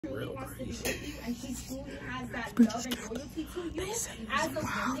Real crazy. And she truly has that love and loyalty to you as a woman. And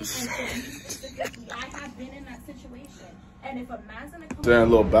for me specifically, I have been in that situation. And if a man's gonna come, saying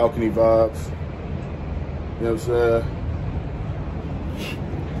little balcony vibes. You know what I'm saying?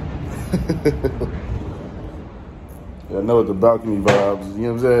 Yeah, I know what the balcony vibes. You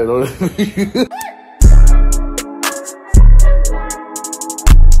know what I'm saying?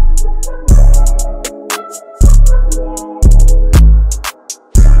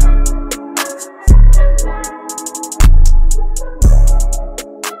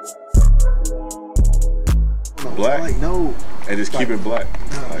 Black? Like, no. And just keep it black.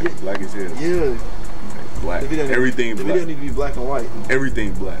 Like, yeah. Black as hell. Yeah. Like, black. Everything black. The video need to be black and white.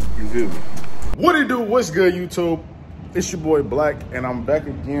 Everything black. You feel me? What it do? What's good, YouTube? It's your boy Black, and I'm back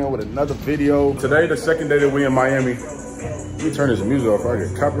again with another video. Today, the second day that we in Miami. Let me turn this music off. I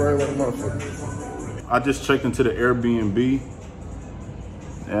get copyright like a motherfucker. I just checked into the Airbnb.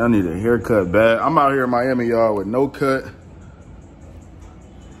 And I need a haircut bad. I'm out here in Miami, y'all, with no cut.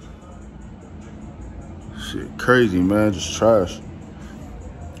 Shit crazy, man. Just trash.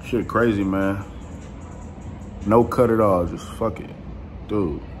 Shit crazy, man. No cut at all. Just fuck it.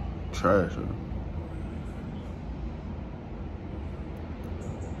 Dude, trash, man.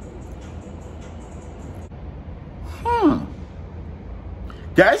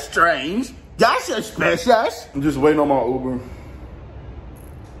 That's strange. That's suspicious. I'm just waiting on my Uber.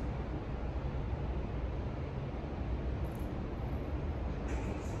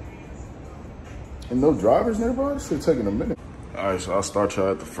 And no drivers nearby? This shit taking a minute. All right, so I'll start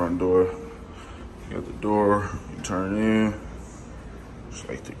y'all at the front door. You got the door, you turn in. It's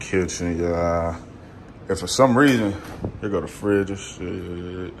like the kitchen, yeah. And for some reason, here go the fridge and shit. I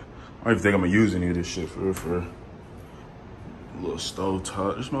don't even think I'm gonna use any of this shit for a little stove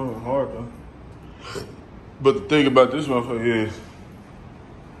top. This motherfucker hard though. But the thing about this motherfucker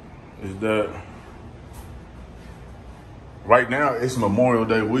is that right now, it's Memorial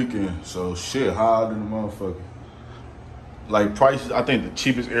Day weekend, so shit higher than the motherfucker. Like prices, I think the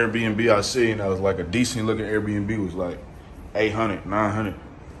cheapest Airbnb I seen that was like a decent looking Airbnb was like 800, 900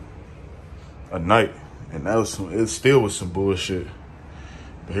 a night. And that was it still was some bullshit.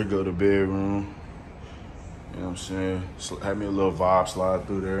 But here go the bedroom. You know what I'm saying? So had me a little vibe slide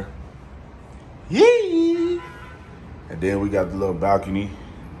through there. Yee! And then we got the little balcony.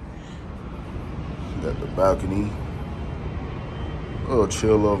 Got the balcony. A little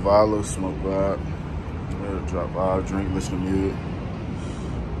chill, little vibe, little smoke vibe. Drop vibe, drink, listen to music.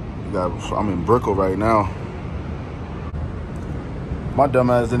 I'm in Brickell right now. My dumb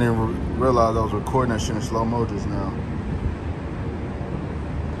ass didn't even realize I was recording that shit in slow mo just now.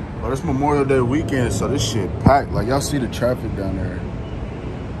 But it's Memorial Day weekend, so this shit packed. Like, y'all see the traffic down there.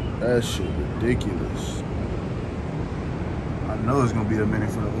 That shit ridiculous. I know it's gonna be a minute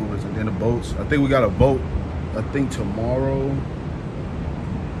for the Ubers and then the boats. I think we got a boat, I think tomorrow.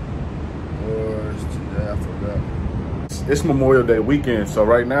 Or it's today, I forgot. It's Memorial Day weekend, so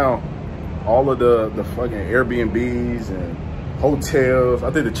right now, all of the fucking Airbnbs and hotels, I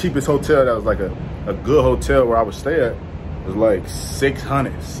think the cheapest hotel that was like a good hotel where I would stay at was like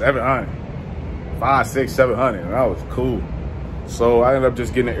 600, 700, 500, 600, 700, and that was cool. So I ended up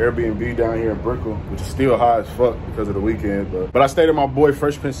just getting an Airbnb down here in Brickell, which is still high as fuck because of the weekend. But I stayed at my boy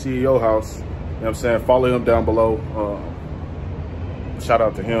Fresh Prince CEO house. You know what I'm saying? Follow him down below. Shout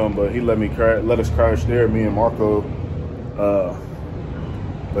out to him, but he let us crash there, me and Marco.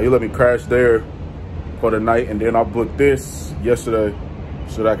 But he let me crash there for the night, and then I booked this yesterday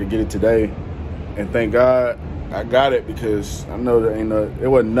so that I could get it today. And thank God I got it, because I know there it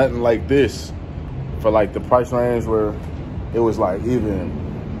wasn't nothing like this for like the price range where it was like even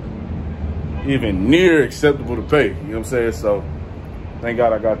near acceptable to pay. You know what I'm saying? So thank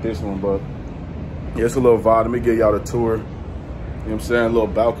God I got this one. But yeah, it's a little vibe. Let me give y'all the tour. You know what I'm saying? A little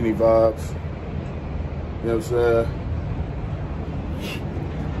balcony vibes. You know what I'm saying?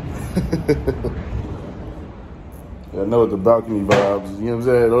 Yeah, I know what the balcony vibes. You know what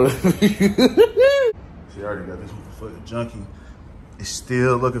I'm saying? See, I already got this one for the junkie. It's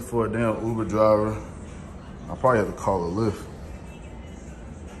still looking for a damn Uber driver. I probably have to call a Lyft.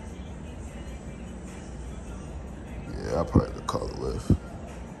 Yeah, I probably have to call a Lyft.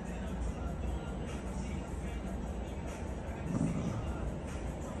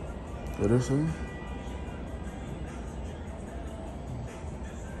 What is it?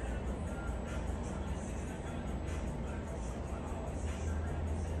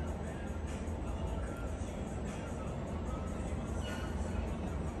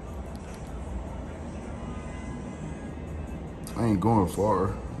 I ain't going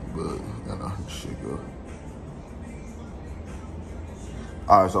far, but you know, shit go.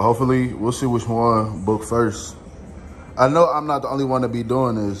 All right, so hopefully we'll see which one book first. I know I'm not the only one to be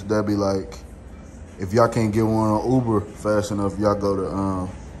doing this. That'd be like, if y'all can't get one on Uber fast enough, y'all go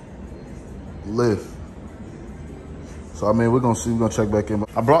to Lyft. So I mean, we're gonna see. We're gonna check back in.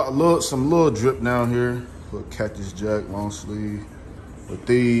 I brought some little drip down here. Little Cactus Jack long sleeve with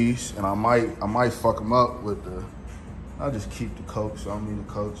these, and I might fuck them up with the. I'll just keep the coat, so I don't need the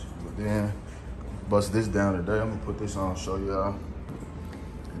coat. But then bust this down today. I'm gonna put this on, show y'all.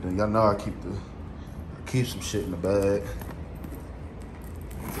 And then y'all know I keep some shit in the bag.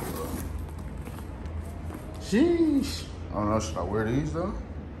 Sheesh. I don't know, should I wear these though?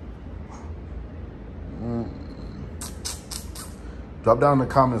 Drop down in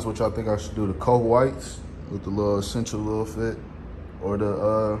the comments what y'all think I should do. The cold whites with the little essential little fit, or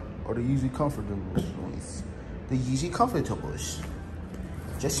the Yeezy Comfortables. The Yeezy Comfortables.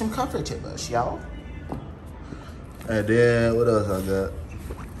 Just some comfortables, y'all. And then what else I got?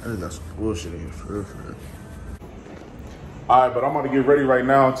 I just got some bullshit in here for real. All right, but I'm gonna get ready right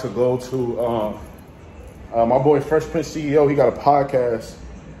now to go to my boy Fresh Prince CEO. He got a podcast.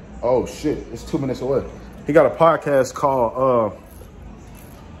 Oh shit, it's 2 minutes away. He got a podcast called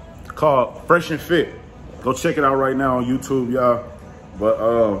Fresh and Fit. Go check it out right now on YouTube, y'all. But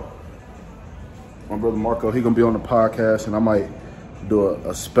my brother Marco, he gonna be on the podcast, and I might do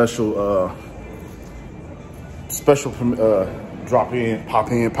a special pop in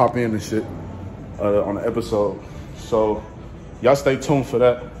and shit on the episode. So y'all stay tuned for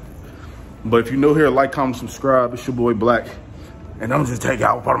that. But if you're new here, like, comment, subscribe. It's your boy Black. And don't just take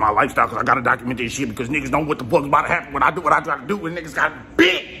out part of my lifestyle, because I gotta document this shit, because niggas know what the fuck's about to happen when I do what I try to do, when niggas got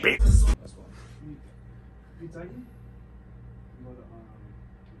big. That's fine. You taking? I'm doing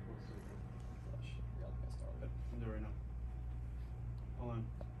it right now. Hold on.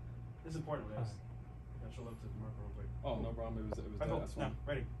 It's important, guys. I should look to Marco real quick. Oh, no problem. It was that's no, fine.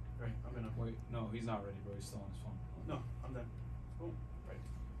 ready. Ready. I'm in. Wait, no, he's not ready, bro. He's still on his phone. No, I'm done. Boom. Ready.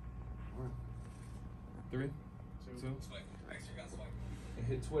 3, 2. And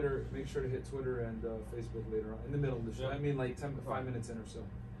hit Twitter. Make sure to hit Twitter and Facebook later on. In the middle of the show. I mean, like 5 minutes in or so.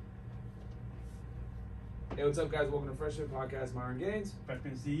 Hey, what's up, guys? Welcome to Fresh Fit Podcast. Myron Gaines. Fresh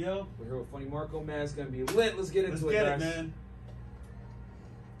Prince CEO. We're here with Funny Marco, man. It's gonna be lit. Let's get into it, guys. Let's get it, man.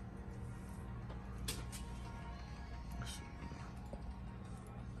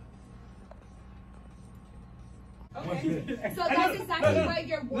 Okay. So that's exactly what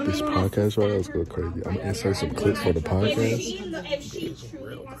your woman. This podcast right now is going crazy. I'm gonna insert some clips for the podcast. If she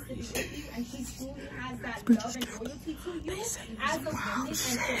truly wants to be with you, and she truly has that love and loyalty to you, as a woman, and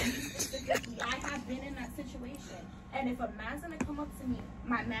for me specifically, I have been in that situation. And if a man's gonna come up to me,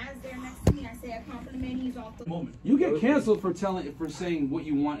 my man's there next to me, I say a compliment, he's off the moment. You get canceled for saying what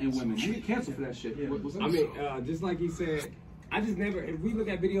you want in women. You get canceled for that shit. Yeah. What's I mean, just like he said, I just never. If we look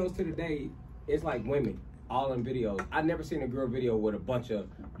at videos to today, it's like women. All in videos. I've never seen a girl video with a bunch of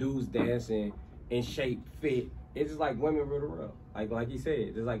dudes dancing in shape, fit. It's just like women real to real. Like he said,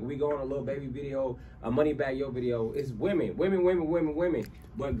 it's like we go on a little baby video, a money bag yo video. It's women.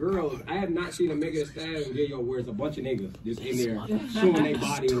 But girls, I have not seen a Megan Thee Stallion video where it's a bunch of niggas just in there showing their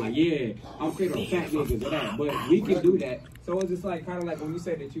body and like, yeah, I'm creating fat niggas or that. But we can do that. So it's just like kind of like when you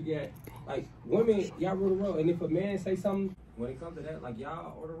said that you get like women, y'all real to real. And if a man say something, when it comes to that, like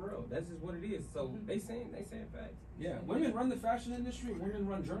y'all or the real, that's just what it is. So they saying facts. Yeah, women run the fashion industry, women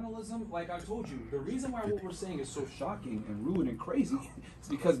run journalism. Like I told you, the reason why what we're saying is so shocking and rude and crazy is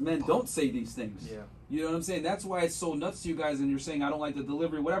because men don't say these things. Yeah. You know what I'm saying? That's why it's so nuts to you guys and you're saying I don't like the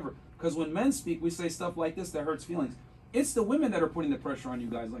delivery, whatever. Because when men speak, we say stuff like this that hurts feelings. It's the women that are putting the pressure on you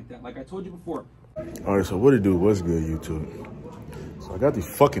guys like that. Like I told you before. All right, so what it do? What's good, YouTube? So I got these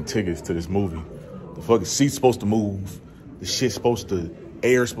fucking tickets to this movie. The fucking seat's supposed to move. The shit's supposed to,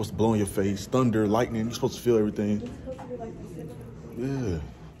 air's supposed to blow in your face. Thunder, lightning, you're supposed to feel everything. Yeah.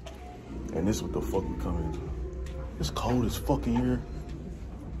 And this is what the fuck we coming into. It's cold as fucking here.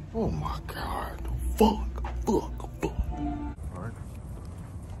 Oh my God. Fuck. All right.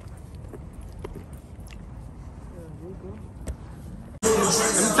 Let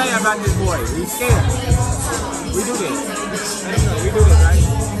me tell you about this boy. He's scared. We do this. We do this, right?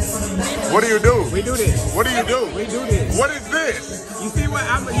 What do you do? We do this. What do you do? We do this. What is this? You see what?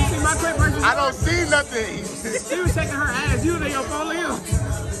 You see my clip versus? I don't see nothing. She was shaking her ass. You was in your phone, Leo.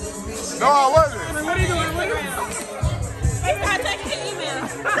 No, I wasn't. What are you doing? What are you doing? Hey, I checked your email.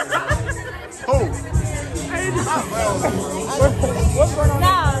 Who? What's going on? No.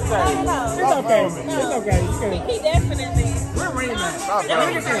 It's okay. It's okay. You can. He definitely. Where Rain at? Stop, Look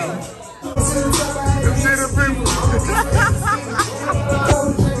at them. You see the people?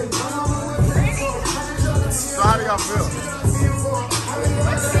 So how do y'all feel?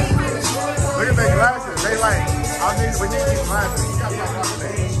 make glasses. They like, we need these glasses. You got to talk about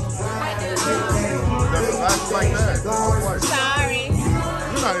that. There's glasses like that.